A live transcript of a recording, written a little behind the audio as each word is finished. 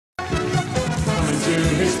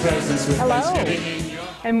His presence with Hello,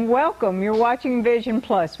 and welcome. You're watching Vision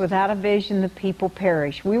Plus. Without a vision, the people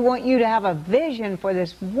perish. We want you to have a vision for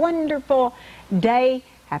this wonderful day.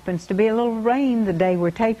 Happens to be a little rain the day we're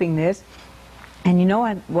taping this. And you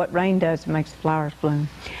know what rain does? It makes the flowers bloom.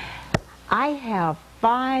 I have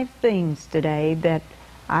 5 things today that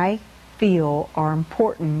I feel are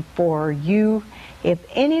important for you. If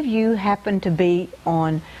any of you happen to be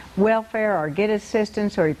on welfare or get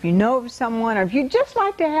assistance, or if you know of someone, or if you just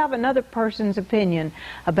like to have another person's opinion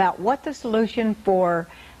about what the solution for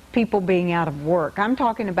people being out of work. I'm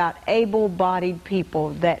talking about able-bodied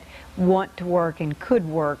people that want to work and could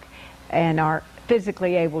work and are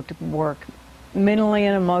physically able to work, mentally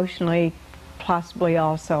and emotionally, possibly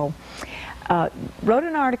also. Wrote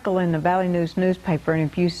an article in the Valley News newspaper,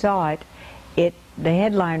 and if you saw it, the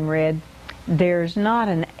headline read, "There's not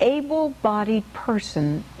an able-bodied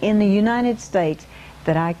person in the United States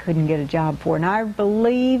that I couldn't get a job for." And I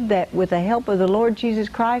believe that with the help of the Lord Jesus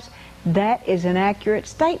Christ, that is an accurate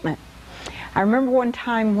statement. I remember one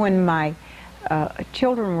time when my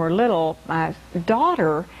children were little, my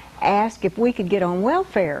daughter asked if we could get on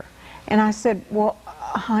welfare. And I said, "Well,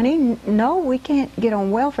 honey, no, we can't get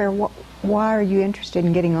on welfare. Why are you interested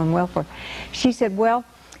in getting on welfare?" She said, well,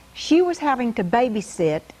 she was having to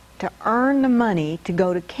babysit to earn the money to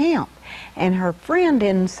go to camp. And her friend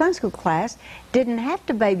in Sunday school class didn't have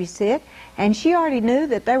to babysit, and she already knew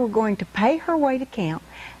that they were going to pay her way to camp.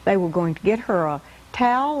 They were going to get her a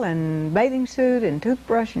towel and bathing suit and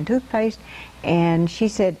toothbrush and toothpaste. And she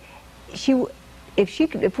said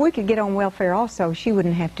if we could get on welfare also, she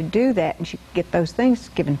wouldn't have to do that, and she could get those things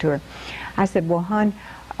given to her. I said, well, hon,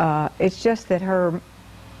 it's just that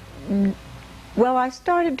well, I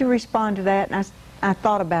started to respond to that, and I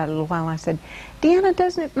thought about it a little while. I said, Deanna,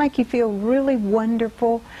 doesn't it make you feel really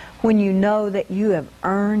wonderful when you know that you have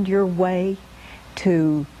earned your way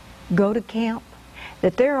to go to camp?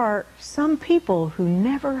 That there are some people who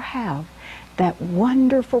never have that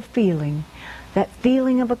wonderful feeling, that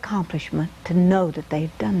feeling of accomplishment, to know that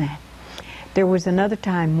they've done that. There was another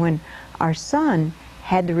time when our son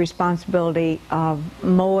had the responsibility of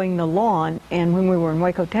mowing the lawn, and when we were in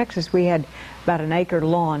Waco, Texas, we had about an acre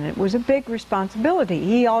lawn. It was a big responsibility.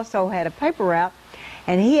 He also had a paper route,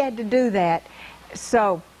 and he had to do that.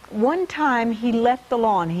 So one time he left the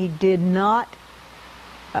lawn. He did not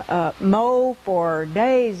mow for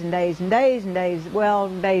days and days and days and days. Well,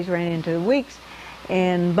 days ran into weeks,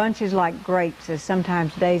 and bunches like grapes, as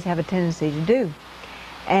sometimes days have a tendency to do.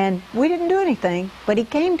 And we didn't do anything, but he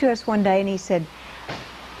came to us one day and he said,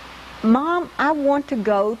 Mom, I want to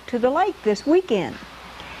go to the lake this weekend.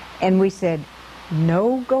 And we said,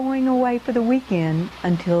 no going away for the weekend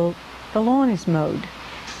until the lawn is mowed.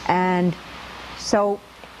 And so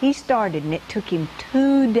he started, and it took him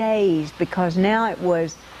 2 days, because now it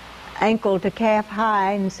was ankle to calf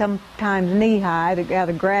high and sometimes knee high.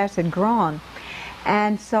 The grass had grown.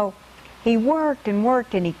 And so he worked and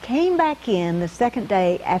worked, and he came back in the second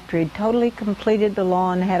day after he'd totally completed the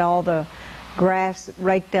lawn, had all the grass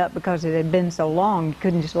raked up because it had been so long, you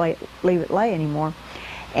couldn't just leave it lay anymore.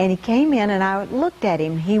 And he came in, and I looked at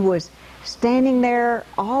him. He was standing there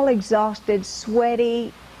all exhausted,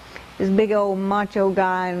 sweaty, this big old macho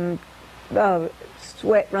guy, and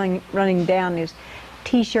sweat running down. His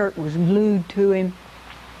t-shirt was glued to him,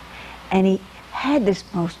 and he had this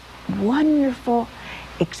most wonderful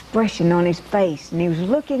expression on his face, and he was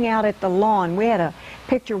looking out at the lawn. We had a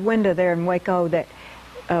picture window there in Waco that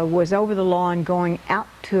was over the lawn going out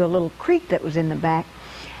to a little creek that was in the back,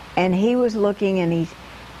 and he was looking, and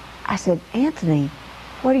I said, Anthony,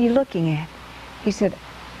 what are you looking at? He said,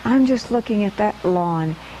 I'm just looking at that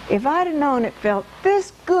lawn. If I'd have known it felt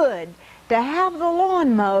this good to have the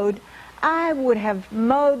lawn mowed, I would have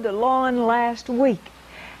mowed the lawn last week.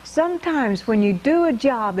 Sometimes when you do a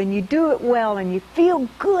job and you do it well and you feel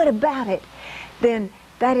good about it, then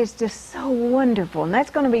that is just so wonderful. And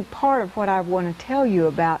that's going to be part of what I want to tell you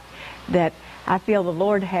about, that I feel the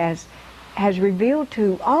Lord has revealed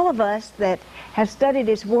to all of us that have studied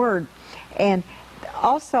His Word. And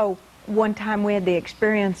also, one time we had the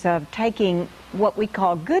experience of taking what we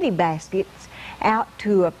call goodie baskets out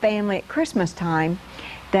to a family at Christmas time,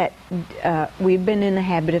 that we've been in the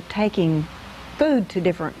habit of taking food to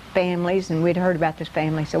different families, and we'd heard about this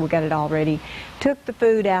family, so we got it all ready. Took the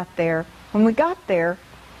food out there. When we got there,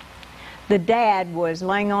 the dad was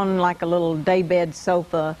laying on like a little daybed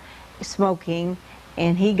sofa smoking,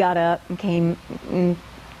 and he got up and came and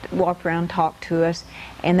walked around and talked to us.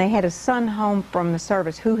 And they had a son home from the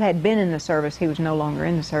service who had been in the service. He was no longer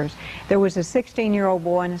in the service. There was a 16-year-old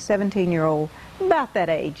boy and a 17-year-old, about that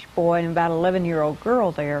age, boy, and about an 11-year-old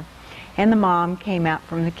girl there. and the mom came out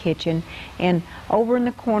from the kitchen, and over in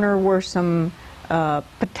the corner were some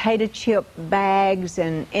potato chip bags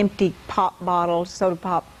and empty pop bottles, soda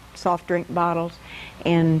pop, soft drink bottles,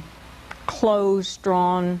 and clothes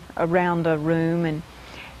strewn around the room, and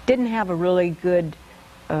didn't have a really good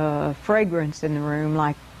fragrance in the room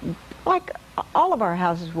like all of our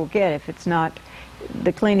houses will get if it's not,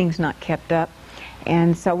 the cleaning's not kept up.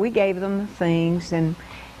 And so we gave them the things, and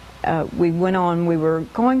we went on. We were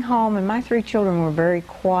going home, and my 3 children were very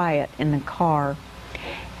quiet in the car.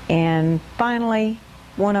 And finally,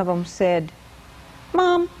 one of them said,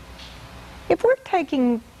 "Mom, if we're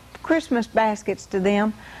taking Christmas baskets to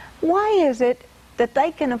them, why is it that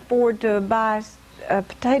they can afford to buy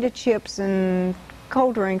potato chips and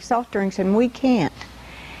cold drinks, soft drinks, and we can't?"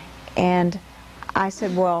 And I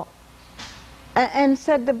said, well, and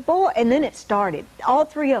said the boy, and then it started. All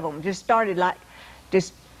 3 of them just started like,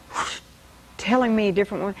 just telling me a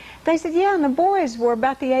different one. They said, yeah, and the boys were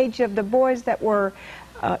about the age of the boys that were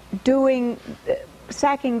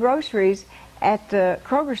sacking groceries at the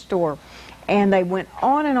Kroger store. And they went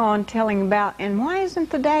on and on telling about, and why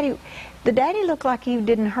isn't the daddy looked like he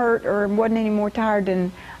didn't hurt or wasn't any more tired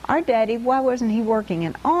than our daddy, why wasn't he working?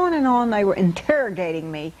 And on they were interrogating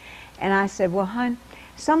me. And I said, well, hon,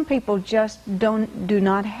 some people just do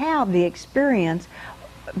not have the experience,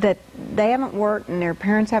 that they haven't worked and their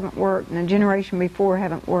parents haven't worked and the generation before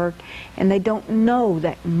haven't worked, and they don't know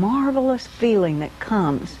that marvelous feeling that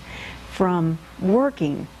comes from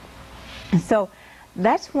working. And so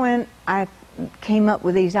that's when I came up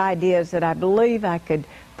with these ideas that I believe I could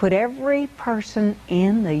put every person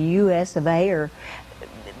in the U.S. of A., or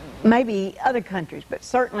maybe other countries, but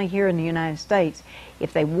certainly here in the United States,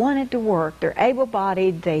 if they wanted to work, they're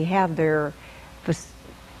able-bodied, they have the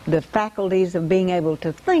faculties of being able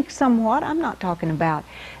to think somewhat. I'm not talking about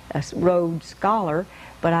a Rhodes Scholar,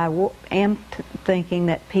 but I am thinking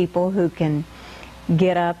that people who can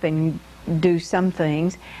get up and do some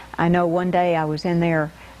things. I know one day I was in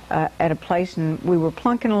there at a place, and we were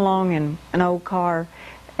plunking along in an old car,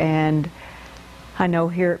 and I know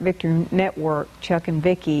here at Victory Network, Chuck and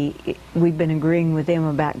Vicki, we've been agreeing with them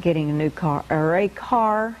about getting a new car, or a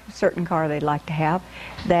certain car they'd like to have,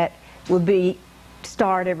 that would be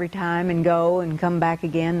start every time and go and come back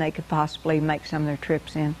again. They could possibly make some of their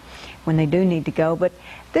trips in when they do need to go. But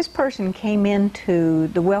this person came into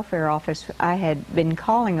the welfare office. I had been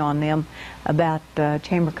calling on them about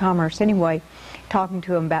Chamber of Commerce anyway, talking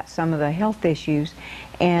to them about some of the health issues.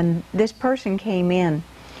 And this person came in,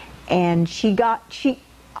 and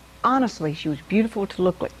honestly, she was beautiful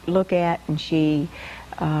to look at, and she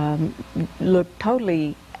looked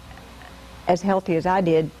totally as healthy as I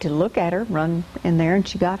did to look at her, run in there, and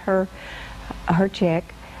she got her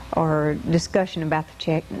check, or discussion about the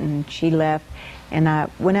check, and she left. And I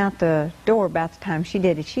went out the door about the time she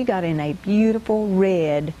did it. She got in a beautiful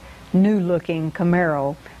red, new-looking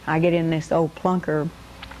Camaro. I get in this old plunker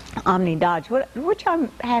Omni Dodge, which I'm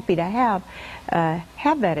happy to have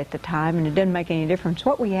that at the time, and it doesn't make any difference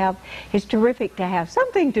what we have. It's terrific to have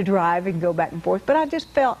something to drive and go back and forth, but I just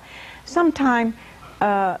felt sometime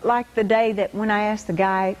like the day that when I asked the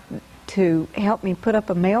guy to help me put up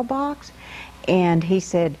a mailbox, and he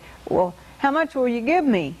said, well, how much will you give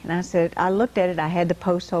me? And I said, I looked at it, I had the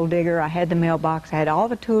post hole digger, I had the mailbox, I had all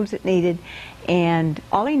the tools it needed, and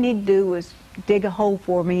all he needed to do was dig a hole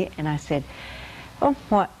for me. And I said, oh,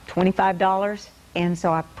 what, $25? And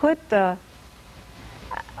so I put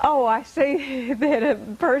I see that a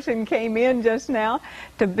person came in just now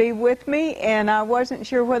to be with me, and I wasn't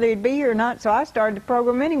sure whether he'd be here or not, so I started the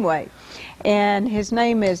program anyway. And his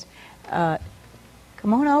name is, come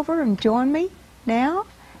on over and join me now.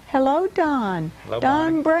 Hello, Don. Hello,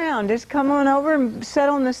 Don Bonnie. Brown. Just come on over and sit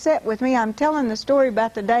on the set with me. I'm telling the story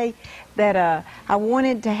about the day that I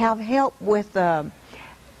wanted to have help with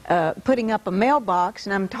putting up a mailbox,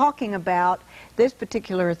 and I'm talking about this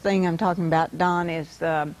particular thing I'm talking about, Don, is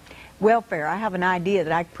welfare. I have an idea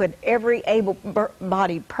that I could put every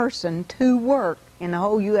able-bodied person to work in the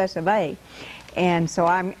whole U.S. of A. And so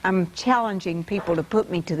I'm challenging people to put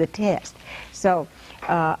me to the test. So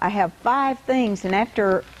I have 5 things, and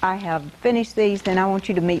after I have finished these, then I want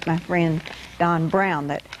you to meet my friend Don Brown,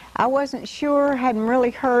 that I wasn't sure, hadn't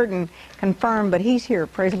really heard and confirmed, but he's here,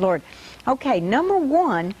 praise the Lord. Okay, number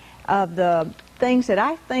 1 of the things that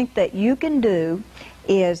I think that you can do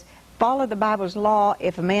is follow the Bible's law.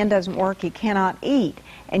 If a man doesn't work, he cannot eat.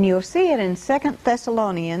 And you'll see it in 2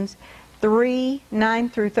 Thessalonians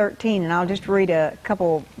 3:9 through 13, and I'll just read a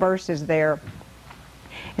couple verses there.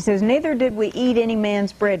 It says, neither did we eat any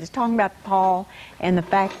man's bread. It's talking about Paul and the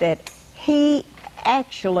fact that he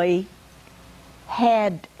actually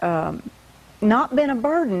had not been a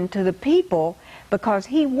burden to the people because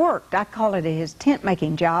he worked. I call it his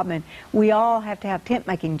tent-making job, and we all have to have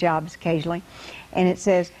tent-making jobs occasionally. And it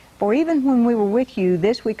says, "For even when we were with you,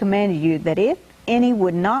 this we commanded you, that if any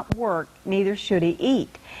would not work, neither should he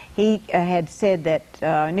eat." He had said that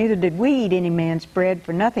neither did we eat any man's bread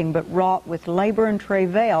for nothing, but wrought with labor and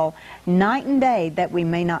travail night and day, that we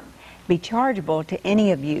may not be chargeable to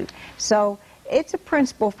any of you. So it's a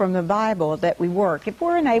principle from the Bible that we work. If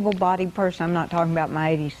we're an able-bodied person, I'm not talking about my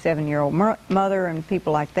 87-year-old mother and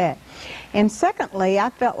people like that. And secondly, I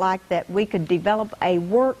felt like that we could develop a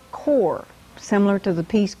work corps, similar to the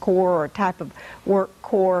Peace Corps or a type of work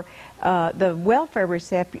corps. The welfare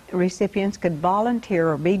recipients could volunteer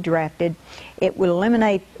or be drafted. It would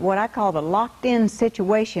eliminate what I call the locked-in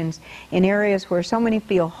situations in areas where so many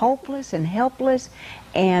feel hopeless and helpless,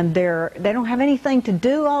 and they don't have anything to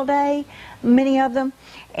do all day, many of them.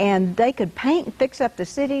 And they could paint and fix up the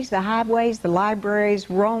cities, the highways, the libraries,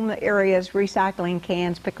 roam the areas, recycling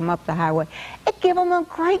cans, pick them up the highway. It give them a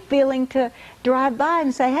great feeling to drive by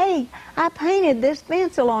and say, "Hey, I painted this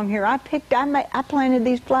fence along here. I planted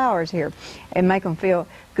these flowers here," and make them feel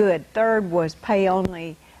good. Third was pay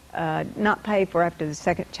only, not pay for after the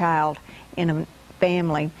second child in a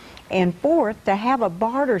family. And fourth, to have a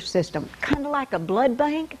barter system, kind of like a blood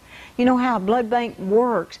bank. You know how a blood bank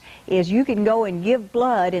works is you can go and give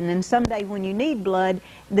blood, and then someday when you need blood,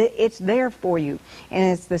 it's there for you. And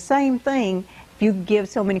it's the same thing. If you give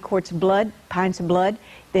so many quarts of blood, pints of blood,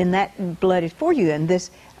 then that blood is for you. And this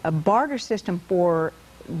barter system for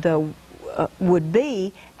the would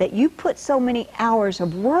be that you put so many hours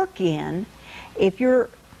of work in. If you're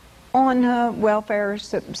on welfare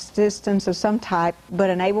assistance of some type, but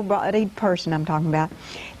an able-bodied person I'm talking about,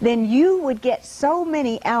 then you would get so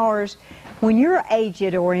many hours when you're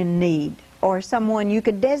aged or in need, or someone you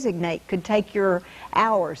could designate could take your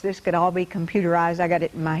hours. This could all be computerized. I got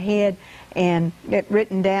it in my head and it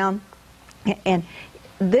written down. And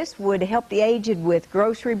this would help the aged with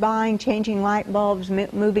grocery buying, changing light bulbs,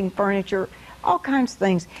 moving furniture, all kinds of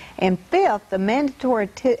things. And fifth, the mandatory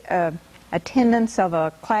attendance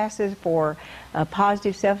of classes for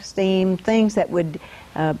positive self-esteem, things that would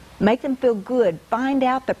make them feel good. Find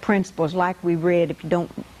out the principles, like we read, if you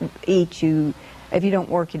don't eat, if you don't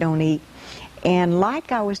work, you don't eat. And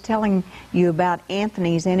like I was telling you about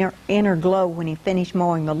Anthony's inner glow when he finished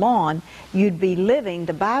mowing the lawn, you'd be living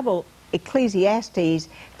the Bible, Ecclesiastes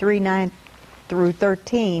 3:9 through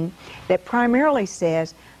 13, that primarily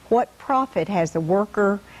says, "What profit has the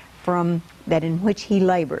worker from that in which he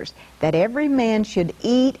labors, that every man should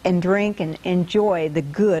eat and drink and enjoy the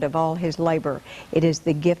good of all his labor. It is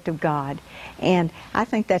the gift of God." And I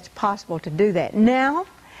think that's possible to do that. Now,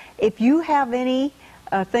 if you have any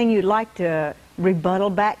thing you'd like to rebuttal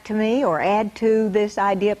back to me or add to this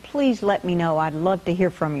idea, please let me know. I'd love to hear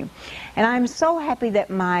from you. And I'm so happy that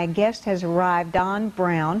my guest has arrived, Don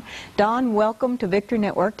Brown. Don, welcome to Victory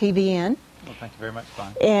Network, TVN. Well, thank you very much,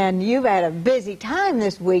 Bonnie. And you've had a busy time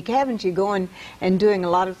this week, haven't you, going and doing a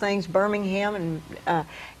lot of things, Birmingham. And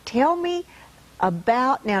tell me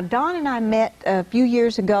about, now Don and I met a few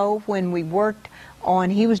years ago when we worked on,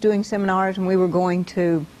 he was doing seminars and we were going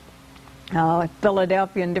to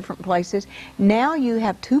Philadelphia and different places. Now you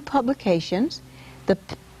have two publications.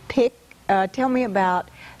 Tell me about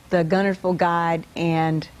the Gunnersville Guide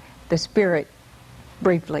and the Spirit,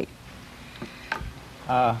 briefly.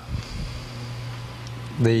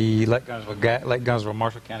 The Lake Gunnersville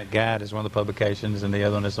Marshall County Guide is one of the publications, and the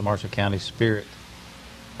other one is the Marshall County Spirit.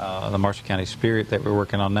 The Marshall County Spirit that we're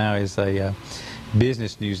working on now is a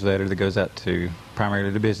business newsletter that goes out to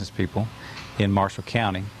primarily to business people in Marshall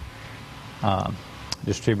County,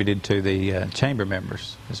 distributed to the chamber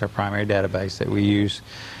members. It's our primary database that we use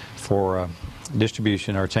for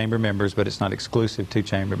distribution, our chamber members, but it's not exclusive to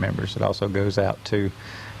chamber members. It also goes out to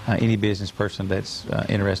any business person that's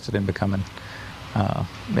interested in becoming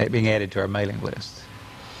being added to our mailing list.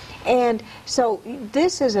 And so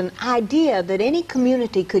this is an idea that any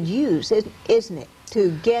community could use, isn't it?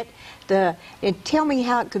 To get tell me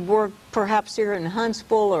how it could work perhaps here in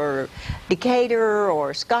Huntsville or Decatur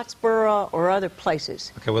or Scottsboro or other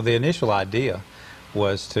places. Okay, well, the initial idea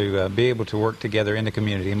was to be able to work together in the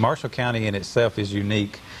community. Marshall County in itself is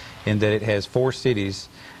unique in that it has 4 cities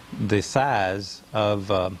the size of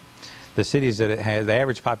the cities that it has. The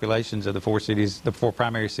average populations of the 4 cities, the 4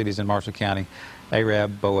 primary cities in Marshall County,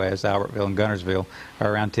 Arab, Boaz, Albertville, and Gunnersville,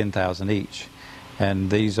 are around 10,000 each. And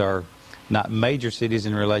these are not major cities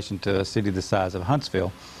in relation to a city the size of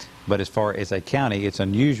Huntsville, but as far as a county, it's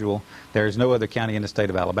unusual. There is no other county in the state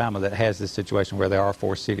of Alabama that has this situation where there are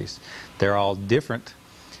 4 cities. They're all different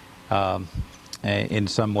in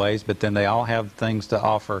some ways, but then they all have things to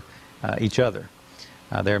offer each other.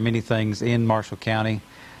 There are many things in Marshall County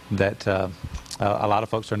that a lot of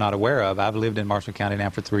folks are not aware of. I've lived in Marshall County now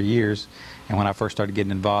for 3 years, and when I first started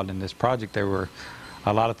getting involved in this project, there were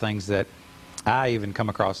a lot of things that I even come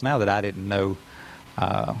across now that I didn't know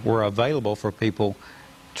were available for people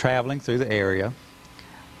traveling through the area,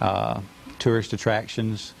 tourist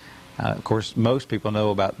attractions. Of course, most people know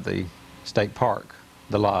about the state park,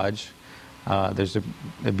 the lodge. There's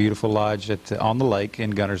a beautiful lodge on the lake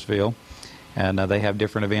in Guntersville, and they have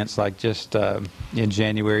different events, like just in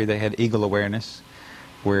January they had Eagle Awareness,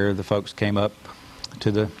 where the folks came up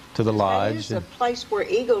to the lodge. That is a place where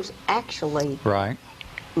eagles actually right.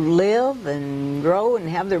 live and grow and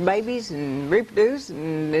have their babies and reproduce,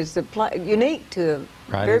 and it's unique to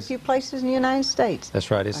very few places in the United States.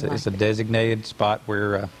 That's right. It's a designated spot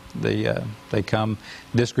where they come.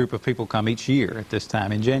 This group of people come each year at this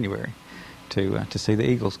time in January to see the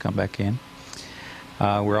eagles come back in.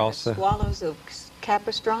 We're also swallows of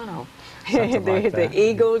Capistrano, like the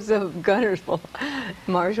eagles of Guntersville,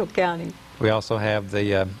 Marshall County. We also have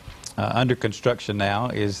the under construction now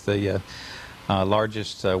is the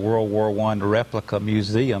largest World War I replica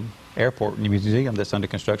museum, airport museum, that's under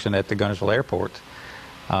construction at the Guntersville Airport.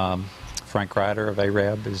 Frank Ryder of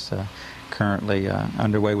ARAB is currently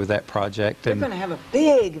underway with that project. They're going to have a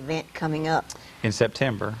big event coming up in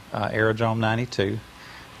September, Aerodrome 92.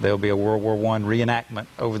 There'll be a World War I reenactment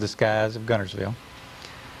over the skies of Guntersville.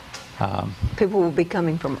 People will be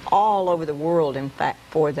coming from all over the world, in fact,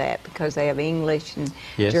 for that, because they have English and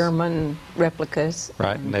German replicas.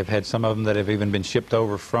 Right, and they've had some of them that have even been shipped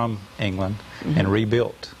over from England and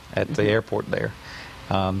rebuilt at the airport there.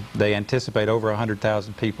 They anticipate over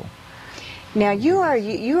 100,000 people. Now, you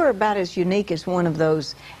are about as unique as one of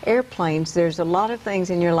those airplanes. There's a lot of things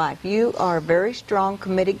in your life. You are a very strong,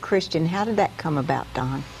 committed Christian. How did that come about,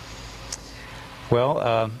 Don?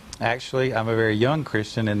 Well, actually, I'm a very young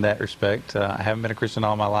Christian in that respect. I haven't been a Christian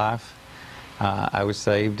all my life. I was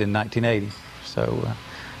saved in 1980, so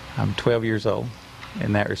I'm 12 years old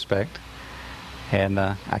in that respect. And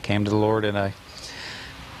I came to the Lord in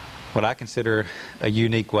what I consider a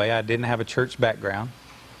unique way. I didn't have a church background.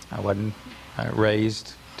 I wasn't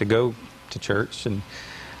raised to go to church and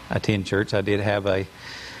attend church. I did have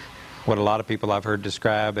what a lot of people I've heard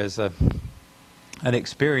describe as an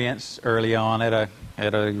experience early on at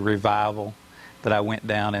a revival that I went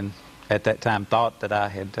down, and at that time thought that I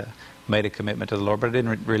had made a commitment to the Lord, but I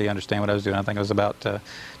didn't really understand what I was doing. I think I was about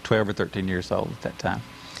 12 or 13 years old at that time.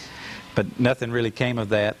 But nothing really came of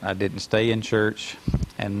that. I didn't stay in church,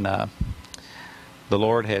 and the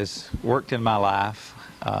Lord has worked in my life.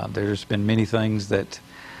 There's been many things that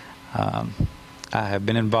I have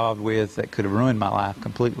been involved with that could have ruined my life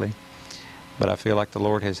completely, but I feel like the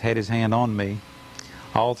Lord has had His hand on me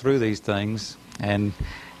all through these things. And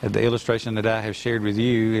the illustration that I have shared with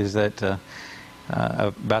you is that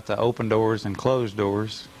about the open doors and closed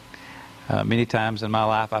doors. Many times in my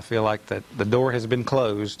life I feel like that the door has been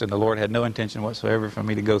closed and the Lord had no intention whatsoever for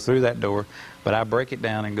me to go through that door, but I break it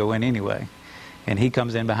down and go in anyway, and He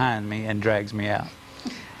comes in behind me and drags me out.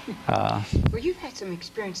 Well, you've had some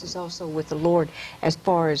experiences also with the Lord as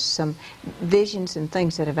far as some visions and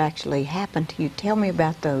things that have actually happened to you. Tell me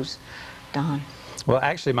about those, Don. Well,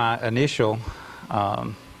 actually, my initial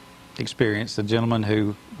experience, the gentleman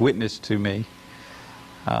who witnessed to me,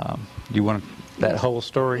 you want that whole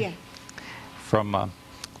story? Yeah. From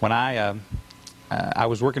when I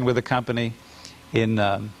was working with a company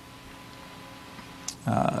that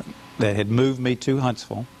had moved me to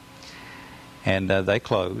Huntsville, and they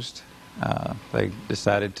closed. They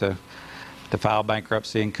decided to file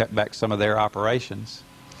bankruptcy and cut back some of their operations.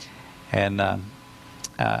 And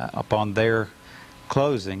upon their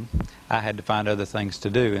closing, I had to find other things to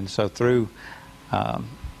do. And so through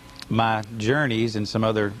my journeys and some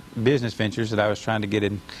other business ventures that I was trying to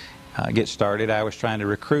get started, I was trying to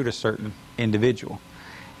recruit a certain individual.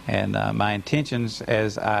 And my intentions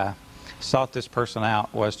as I sought this person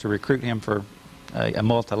out was to recruit him for a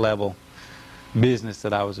multi-level business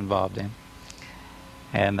that I was involved in.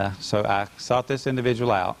 And so I sought this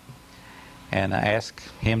individual out, and I asked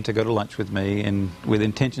him to go to lunch with me, and with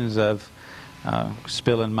intentions of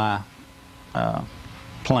spilling my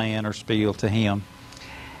plan or spiel to him.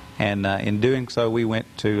 And in doing so, we went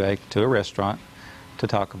to a restaurant to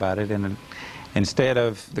talk about it, and instead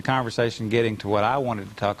of the conversation getting to what I wanted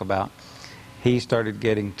to talk about, he started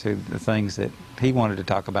getting to the things that he wanted to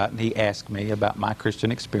talk about, and he asked me about my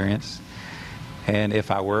Christian experience and if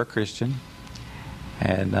I were a Christian.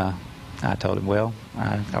 And I told him, well,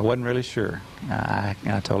 I wasn't really sure. I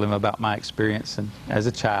told him about my experience as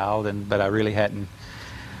a child, but I really hadn't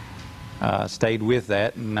stayed with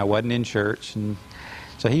that, and I wasn't in church. And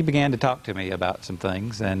so he began to talk to me about some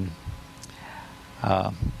things, and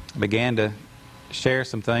began to share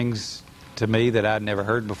some things to me that I'd never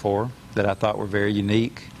heard before, that I thought were very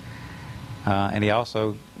unique. And he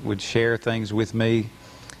also would share things with me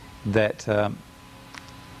that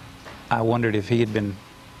I wondered if he had been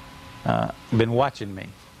watching me,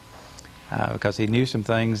 because he knew some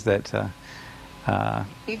things that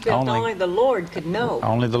only the Lord could know.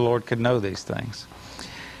 Only the Lord could know these things.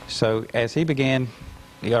 So as he began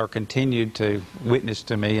or continued to witness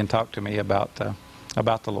to me and talk to me about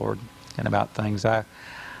the Lord and about things, I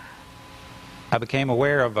became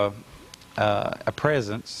aware of a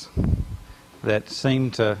presence that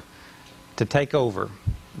seemed to take over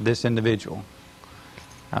this individual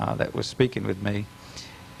that was speaking with me.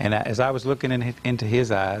 And as I was looking into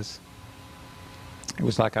his eyes, it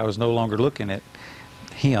was like I was no longer looking at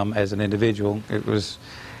him as an individual. It was,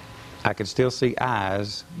 I could still see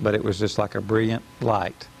eyes, but it was just like a brilliant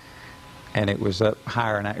light. And it was up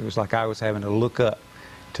higher, and it was like I was having to look up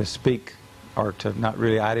to speak, or to not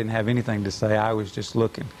really, I didn't have anything to say. I was just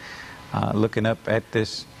looking up at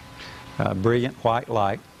this brilliant white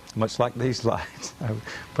light, much like these lights,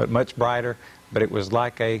 but much brighter. But it was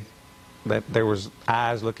like that there was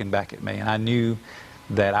eyes looking back at me, and I knew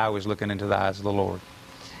that I was looking into the eyes of the Lord.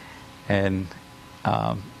 And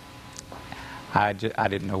I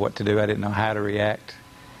didn't know what to do. I didn't know how to react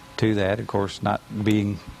to that. Of course, not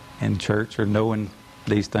being in church or knowing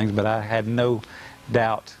these things, but I had no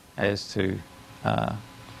doubt as to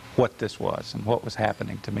what this was and what was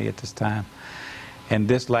happening to me at this time. And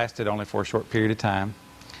this lasted only for a short period of time.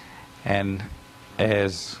 And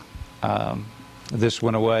as this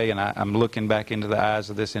went away, and I'm looking back into the eyes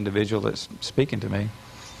of this individual that's speaking to me,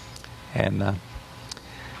 and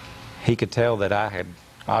he could tell that I had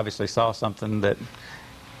obviously saw something that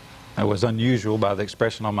was unusual by the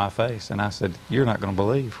expression on my face. And I said, "You're not going to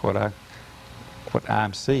believe what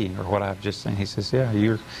I'm seeing, or what I've just seen." He says, "Yeah,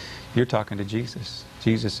 you're talking to Jesus.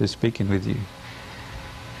 Jesus is speaking with you."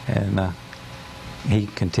 And he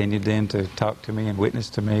continued then to talk to me and witness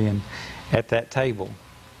to me. And at that table,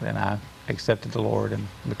 then I accepted the Lord and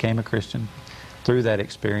became a Christian through that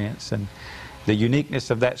experience. And the uniqueness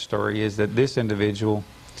of that story is that this individual,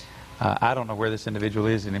 I don't know where this individual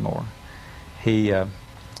is anymore. There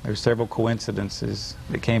were several coincidences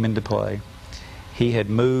that came into play. He had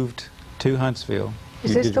moved to Huntsville.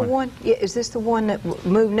 Is this the one? Yeah, is this the one that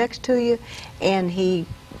moved next to you, and he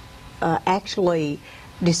actually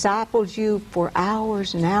discipled you for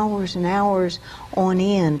hours and hours and hours on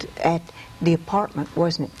end at the apartment,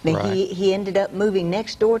 wasn't it? Right. He ended up moving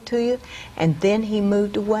next door to you, and then he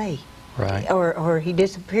moved away. Right. Or he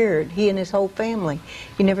disappeared. He and his whole family.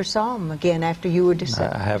 You never saw him again after you were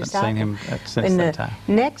I haven't seen him since in that the time.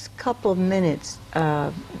 Next couple of minutes,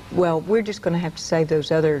 well, we're just going to have to save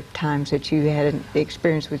those other times that you had an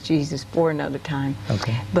experience with Jesus for another time.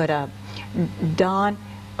 Okay. But Don,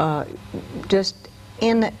 just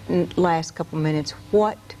in the last couple of minutes,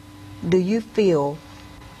 what do you feel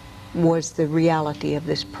was the reality of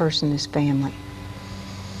this person, this family?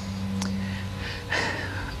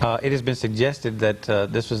 It has been suggested that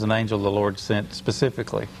this was an angel the Lord sent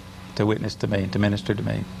specifically to witness to me, to minister to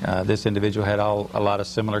me. This individual had a lot of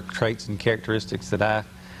similar traits and characteristics that I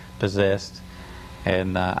possessed,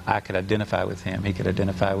 and I could identify with him. He could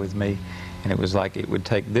identify with me, and it was like it would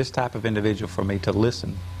take this type of individual for me to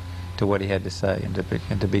listen to what he had to say,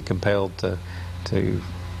 and to be compelled to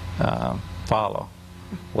follow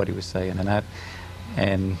what he was saying.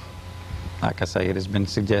 And like I say, it has been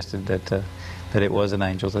suggested that it was an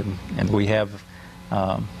angel, and we have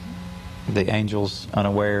the angels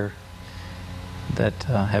unaware that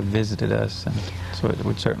have visited us, and so it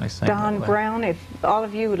would certainly seem Don that way. Brown, if all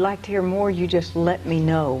of you would like to hear more, you just let me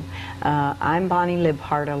know. I'm Bonnie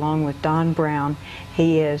Libhart, along with Don Brown.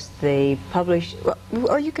 He is the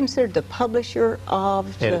are you considered the publisher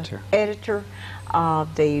of editor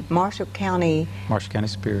of the Marshall County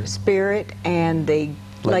Spirit and the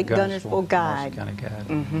Lake Gunnersville Guide. Marshall County Guide.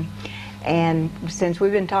 Mm-hmm. And since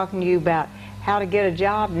we've been talking to you about how to get a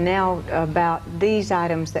job, now about these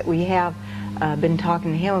items that we have been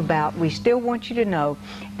talking to him about, we still want you to know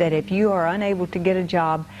that if you are unable to get a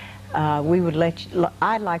job,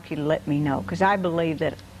 I'd like you to let me know, because I believe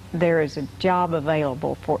that there is a job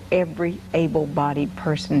available for every able-bodied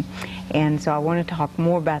person. And so I want to talk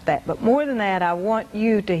more about that. But more than that, I want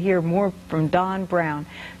you to hear more from Don Brown.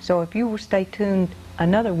 So if you will stay tuned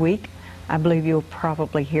another week, I believe you'll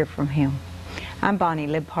probably hear from him. I'm Bonnie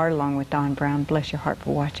Libhart along with Don Brown. Bless your heart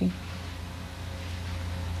for watching.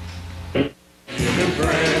 Give Him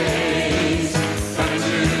praise. Come into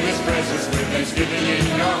His presence with thanksgiving in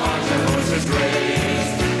your heart. Your voices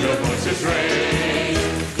raised. Your voices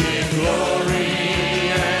raised. Give glory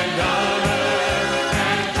and honor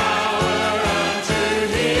and power unto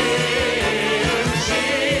Him.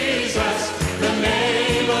 Jesus, the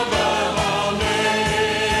name above all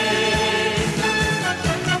names.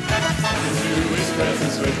 Come into His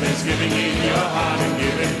presence with thanksgiving in your heart and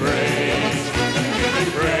give Him praise. Give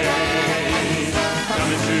Him praise.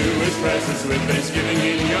 Come into His presence with thanksgiving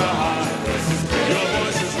in your heart. Your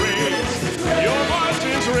voice is raised. Your voice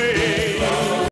is raised.